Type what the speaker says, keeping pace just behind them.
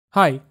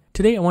Hi,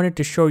 today I wanted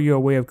to show you a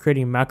way of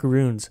creating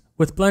macaroons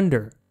with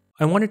Blender.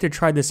 I wanted to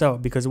try this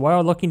out because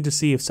while looking to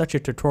see if such a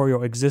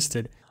tutorial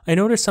existed, I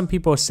noticed some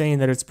people saying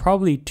that it's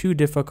probably too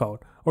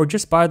difficult or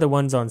just buy the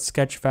ones on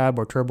Sketchfab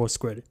or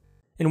TurboSquid.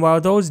 And while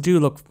those do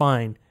look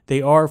fine,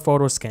 they are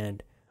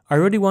photoscanned. I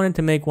really wanted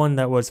to make one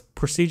that was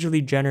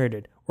procedurally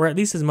generated, or at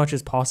least as much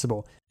as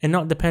possible, and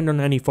not depend on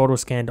any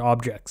photoscanned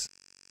objects.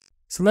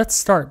 So let's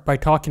start by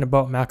talking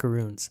about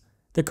macaroons.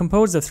 They're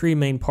composed of three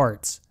main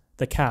parts: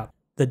 the cap,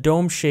 the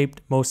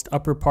dome-shaped most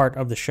upper part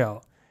of the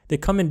shell. They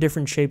come in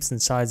different shapes and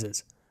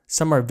sizes.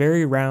 Some are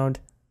very round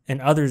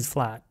and others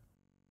flat.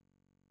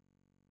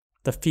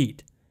 The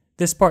feet.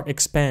 This part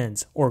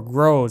expands or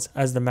grows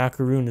as the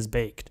macaroon is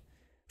baked.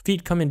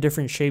 Feet come in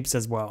different shapes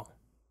as well.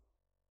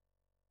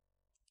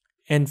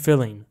 And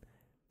filling.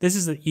 This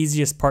is the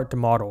easiest part to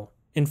model.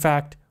 In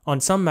fact, on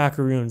some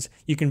macaroons,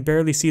 you can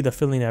barely see the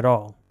filling at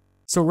all.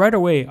 So right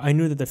away, I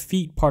knew that the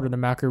feet part of the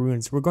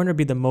macaroons were going to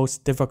be the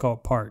most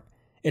difficult part.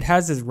 It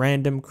has this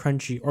random,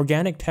 crunchy,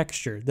 organic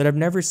texture that I've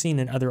never seen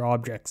in other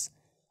objects.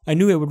 I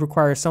knew it would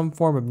require some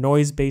form of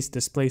noise-based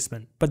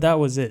displacement, but that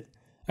was it.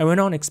 I went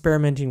on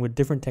experimenting with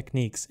different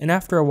techniques, and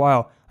after a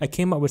while, I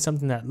came up with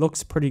something that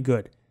looks pretty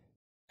good,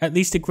 at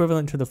least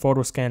equivalent to the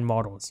photoscan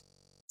models.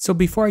 So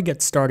before I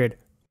get started,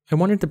 I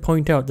wanted to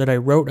point out that I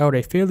wrote out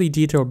a fairly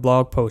detailed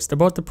blog post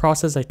about the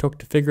process I took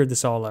to figure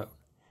this all out.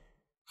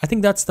 I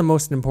think that's the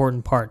most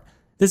important part.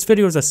 This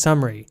video is a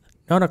summary,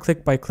 not a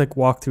click-by-click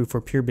walkthrough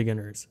for pure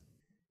beginners.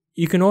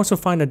 You can also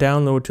find a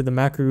download to the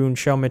macaroon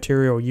shell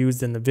material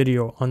used in the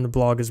video on the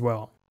blog as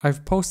well.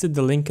 I've posted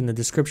the link in the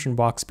description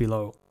box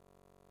below.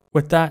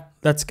 With that,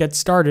 let's get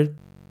started.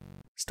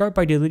 Start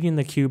by deleting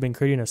the cube and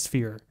creating a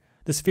sphere.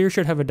 The sphere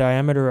should have a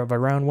diameter of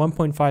around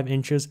 1.5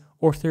 inches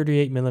or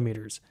 38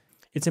 millimeters.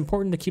 It's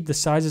important to keep the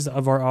sizes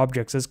of our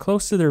objects as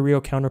close to their real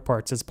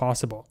counterparts as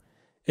possible,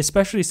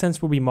 especially since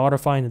we'll be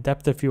modifying the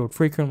depth of field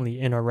frequently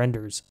in our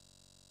renders.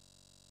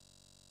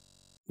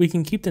 We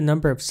can keep the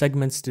number of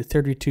segments to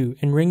 32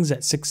 and rings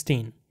at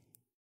 16.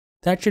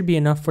 That should be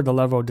enough for the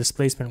level of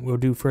displacement we'll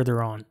do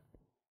further on.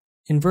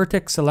 In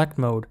vertex select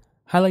mode,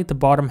 highlight the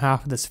bottom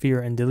half of the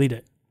sphere and delete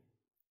it.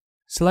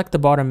 Select the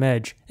bottom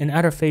edge and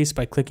add a face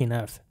by clicking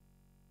F.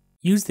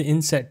 Use the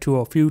inset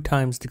tool a few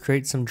times to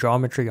create some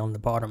geometry on the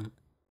bottom.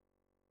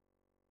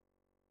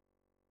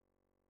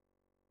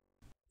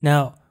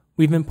 Now,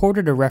 we've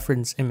imported a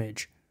reference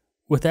image.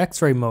 With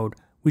X-ray mode,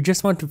 we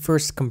just want to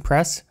first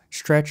compress,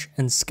 stretch,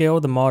 and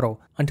scale the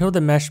model until the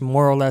mesh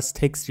more or less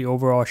takes the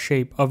overall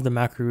shape of the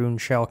macaroon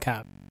shell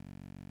cap.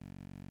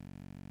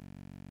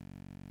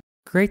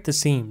 Create the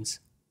seams.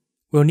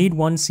 We'll need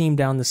one seam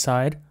down the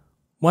side,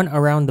 one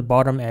around the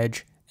bottom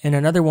edge, and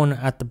another one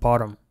at the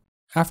bottom.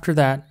 After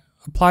that,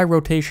 apply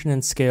rotation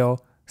and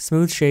scale,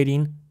 smooth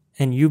shading,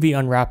 and UV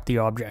unwrap the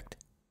object.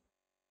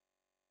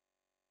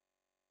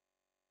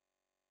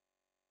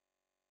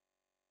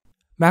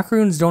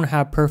 Macaroons don't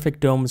have perfect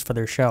domes for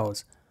their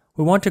shells.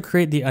 We want to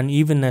create the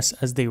unevenness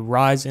as they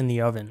rise in the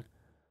oven.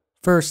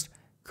 First,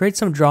 create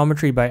some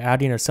geometry by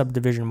adding a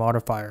subdivision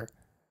modifier.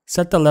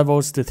 Set the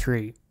levels to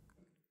 3.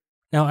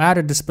 Now add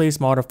a displace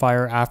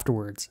modifier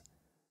afterwards.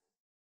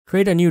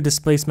 Create a new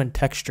displacement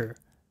texture.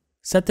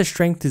 Set the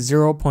strength to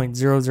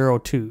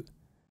 0.002.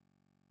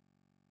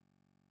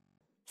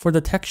 For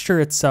the texture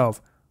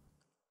itself,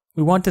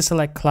 we want to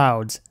select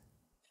clouds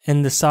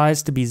and the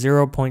size to be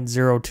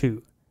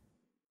 0.02.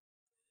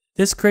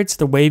 This creates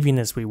the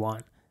waviness we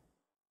want.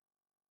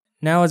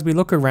 Now as we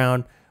look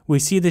around, we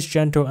see this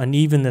gentle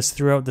unevenness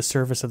throughout the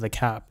surface of the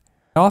cap.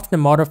 I often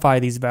modify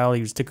these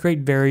values to create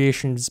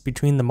variations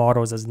between the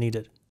models as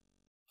needed.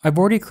 I've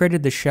already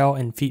created the shell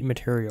and feet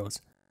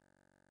materials.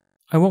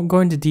 I won't go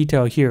into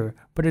detail here,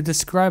 but I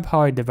describe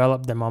how I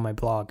developed them on my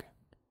blog.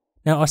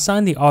 Now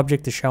assign the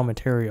object to shell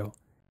material.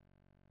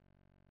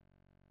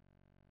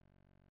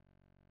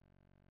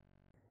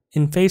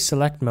 In face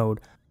select mode,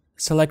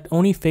 select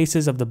only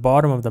faces of the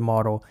bottom of the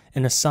model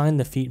and assign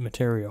the feet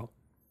material.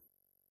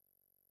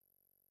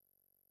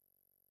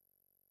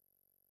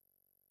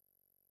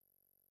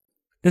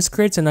 This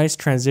creates a nice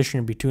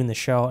transition between the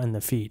shell and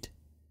the feet.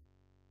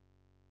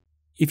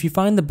 If you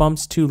find the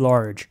bumps too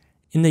large,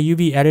 in the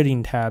UV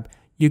editing tab,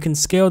 you can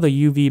scale the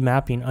UV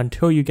mapping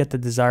until you get the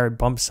desired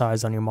bump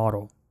size on your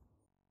model.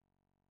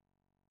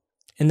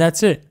 And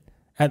that's it,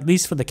 at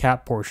least for the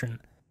cap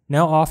portion.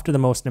 Now off to the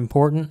most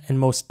important and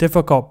most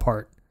difficult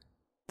part,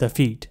 the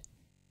feet.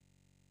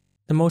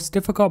 The most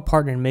difficult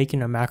part in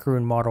making a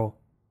macaroon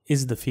model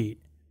is the feet.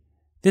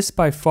 This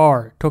by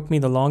far took me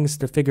the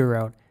longest to figure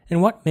out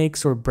and what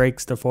makes or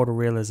breaks the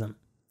photorealism.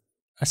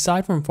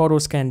 Aside from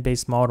photoscan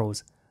based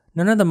models,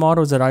 none of the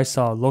models that I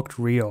saw looked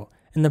real,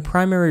 and the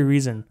primary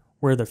reason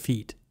were the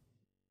feet.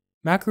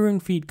 Macaroon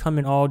feet come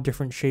in all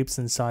different shapes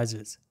and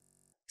sizes.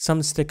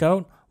 Some stick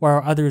out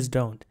while others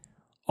don't.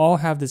 All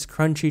have this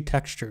crunchy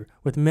texture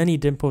with many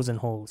dimples and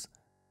holes.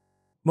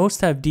 Most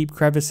have deep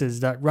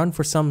crevices that run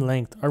for some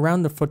length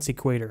around the foot's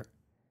equator.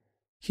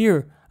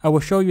 Here, I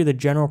will show you the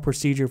general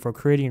procedure for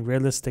creating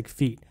realistic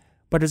feet,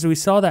 but as we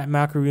saw that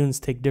macaroons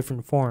take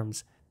different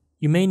forms,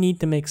 You may need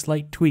to make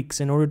slight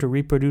tweaks in order to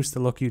reproduce the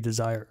look you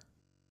desire.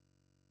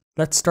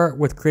 Let's start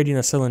with creating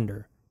a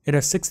cylinder. It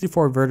has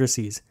 64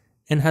 vertices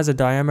and has a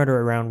diameter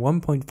around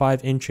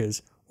 1.5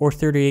 inches or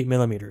 38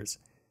 millimeters.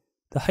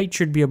 The height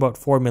should be about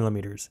 4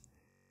 millimeters.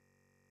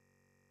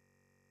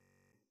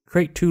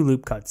 Create 2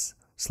 loop cuts.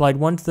 Slide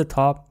one to the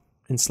top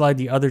and slide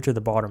the other to the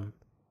bottom.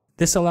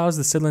 This allows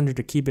the cylinder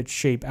to keep its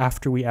shape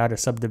after we add a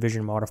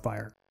subdivision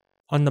modifier.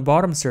 On the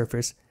bottom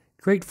surface,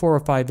 create 4 or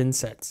 5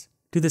 insets.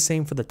 Do the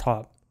same for the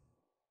top.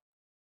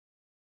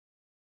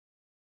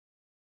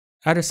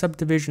 Add a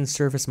subdivision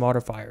surface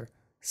modifier.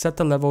 Set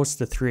the levels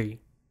to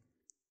 3.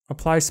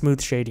 Apply smooth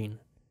shading.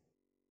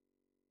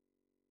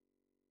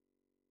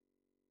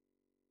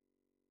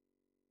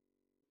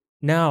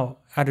 Now,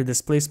 add a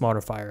displace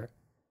modifier.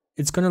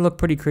 It's going to look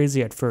pretty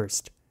crazy at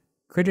first.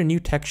 Create a new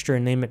texture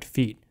and name it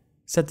feet.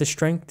 Set the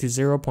strength to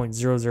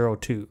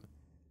 0.002.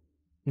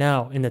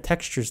 Now, in the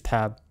Textures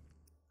tab,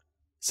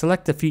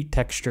 select the feet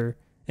texture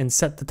and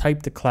set the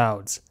type to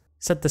clouds.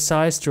 Set the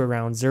size to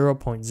around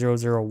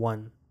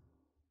 0.001.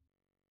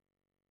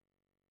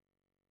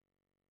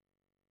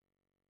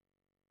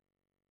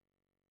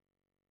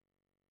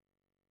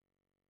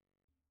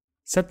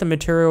 Set the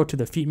material to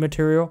the feet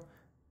material.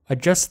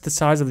 Adjust the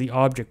size of the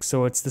object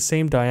so it's the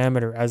same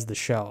diameter as the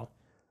shell.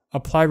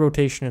 Apply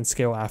rotation and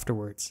scale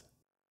afterwards.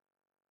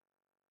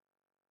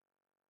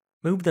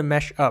 Move the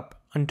mesh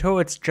up until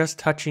it's just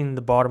touching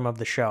the bottom of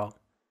the shell.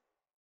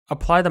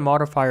 Apply the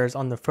modifiers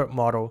on the foot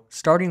model,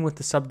 starting with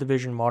the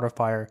subdivision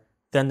modifier,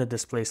 then the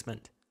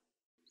displacement.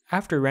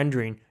 After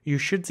rendering, you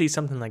should see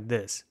something like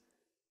this.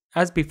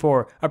 As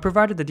before, I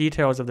provided the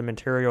details of the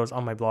materials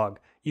on my blog.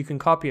 You can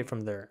copy it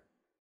from there.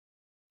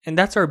 And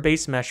that's our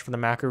base mesh for the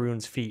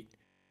macaroon's feet.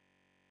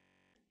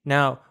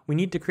 Now, we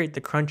need to create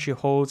the crunchy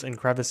holes and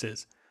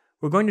crevices.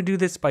 We're going to do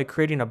this by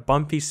creating a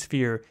bumpy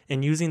sphere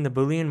and using the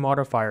Boolean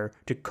modifier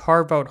to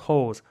carve out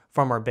holes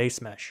from our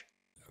base mesh.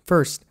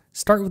 First,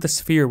 start with a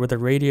sphere with a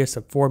radius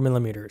of 4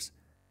 millimeters.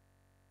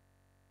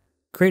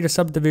 Create a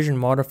subdivision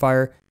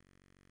modifier.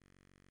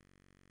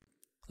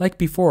 Like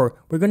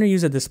before, we're going to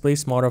use a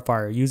displace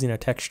modifier using a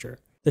texture.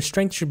 The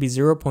strength should be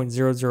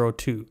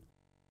 0.002.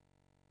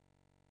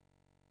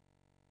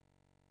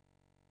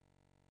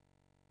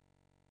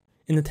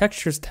 In the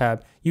Textures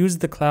tab, use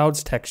the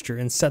Clouds texture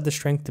and set the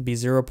strength to be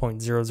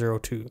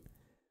 0.002.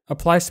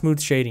 Apply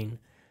smooth shading.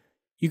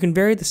 You can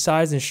vary the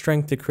size and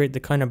strength to create the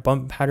kind of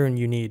bump pattern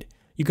you need.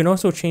 You can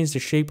also change the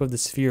shape of the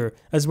sphere,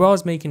 as well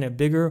as making it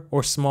bigger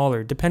or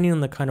smaller depending on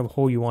the kind of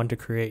hole you want to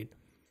create.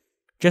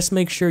 Just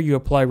make sure you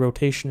apply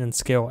rotation and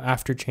scale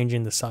after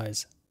changing the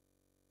size.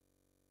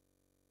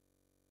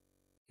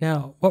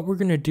 Now, what we're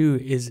going to do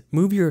is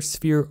move your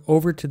sphere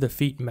over to the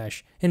feet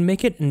mesh and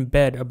make it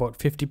embed about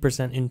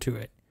 50% into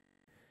it.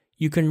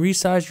 You can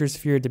resize your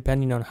sphere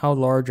depending on how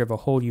large of a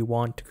hole you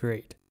want to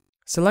create.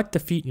 Select the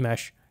feet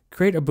mesh,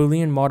 create a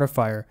Boolean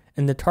modifier,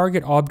 and the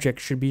target object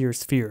should be your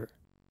sphere.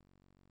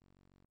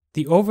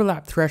 The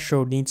overlap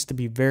threshold needs to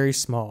be very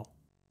small.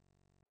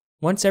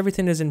 Once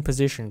everything is in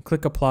position,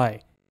 click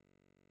Apply.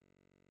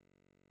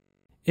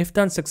 If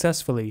done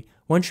successfully,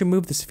 once you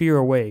move the sphere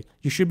away,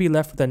 you should be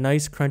left with a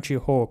nice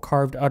crunchy hole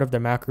carved out of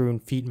the macaroon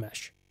feet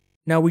mesh.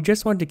 Now we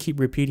just want to keep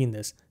repeating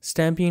this,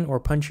 stamping or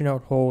punching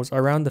out holes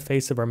around the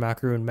face of our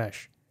macaroon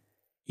mesh.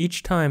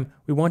 Each time,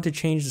 we want to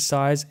change the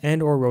size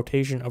and or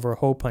rotation of our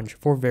hole punch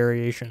for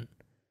variation.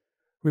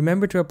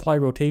 Remember to apply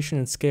rotation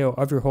and scale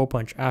of your hole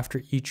punch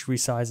after each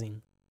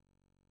resizing.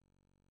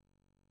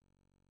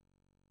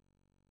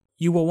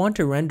 You will want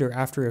to render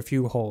after a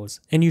few holes,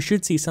 and you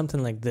should see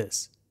something like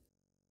this.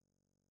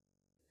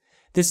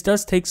 This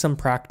does take some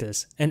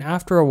practice, and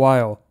after a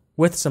while,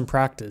 with some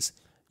practice,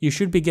 you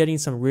should be getting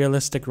some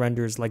realistic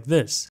renders like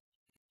this.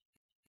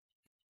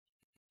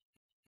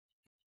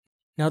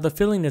 Now the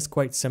filling is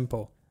quite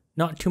simple.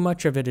 Not too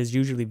much of it is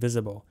usually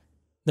visible.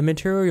 The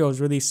material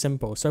is really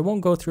simple, so I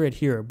won't go through it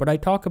here, but I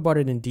talk about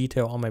it in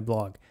detail on my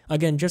blog.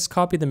 Again, just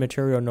copy the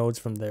material nodes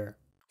from there.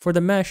 For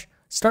the mesh,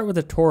 start with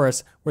a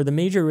torus where the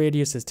major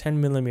radius is 10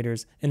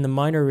 millimeters and the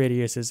minor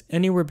radius is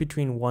anywhere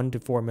between 1 to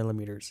 4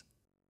 millimeters.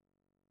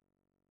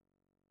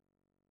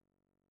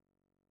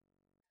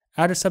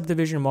 Add a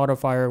subdivision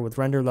modifier with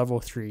render level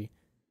 3.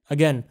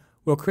 Again,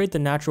 we'll create the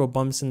natural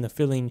bumps in the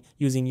filling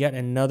using yet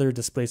another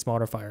displace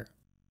modifier.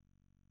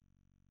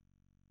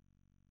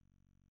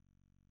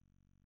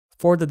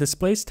 For the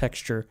displace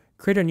texture,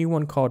 create a new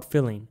one called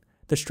filling.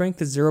 The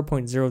strength is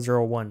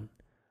 0.001.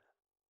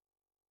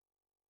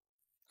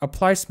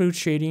 Apply smooth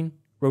shading,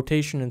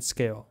 rotation, and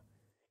scale.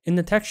 In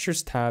the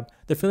Textures tab,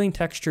 the filling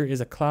texture is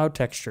a cloud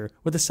texture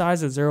with a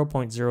size of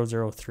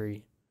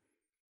 0.003.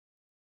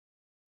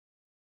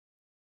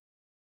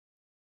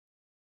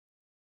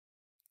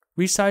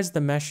 Resize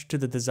the mesh to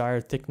the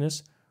desired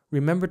thickness.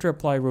 Remember to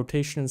apply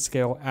rotation and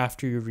scale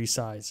after you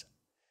resize.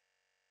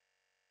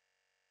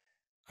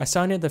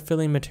 Assign it the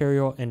filling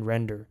material and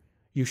render.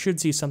 You should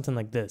see something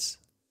like this.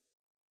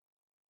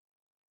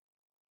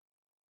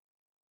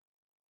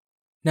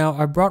 Now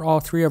I brought all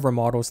three of our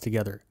models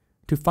together.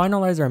 To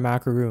finalize our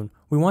macaroon,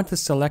 we want to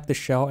select the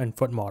shell and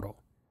foot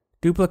model.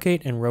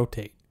 Duplicate and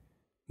rotate.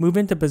 Move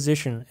into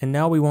position, and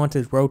now we want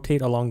to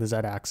rotate along the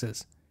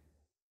z-axis.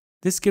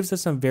 This gives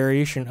us some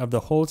variation of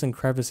the holes and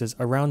crevices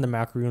around the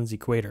macaroon's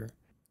equator.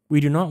 We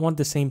do not want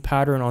the same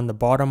pattern on the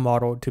bottom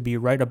model to be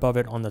right above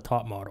it on the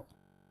top model.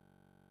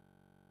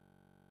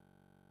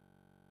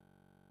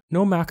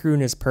 No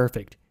macaroon is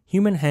perfect.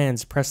 Human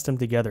hands press them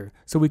together,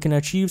 so we can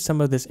achieve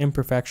some of this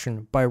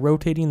imperfection by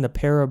rotating the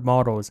pair of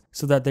models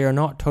so that they are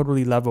not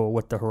totally level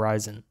with the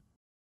horizon.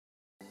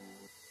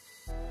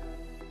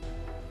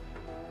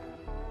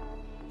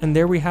 And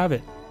there we have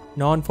it,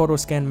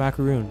 non-photoscanned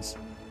macaroons.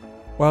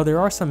 While there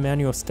are some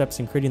manual steps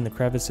in creating the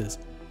crevices,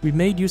 we've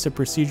made use of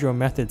procedural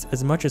methods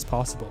as much as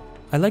possible.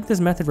 I like this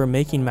method for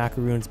making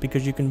macaroons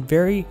because you can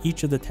vary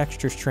each of the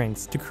texture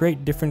strengths to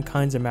create different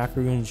kinds of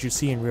macaroons you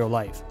see in real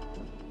life.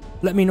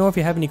 Let me know if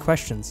you have any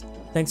questions.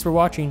 Thanks for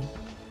watching.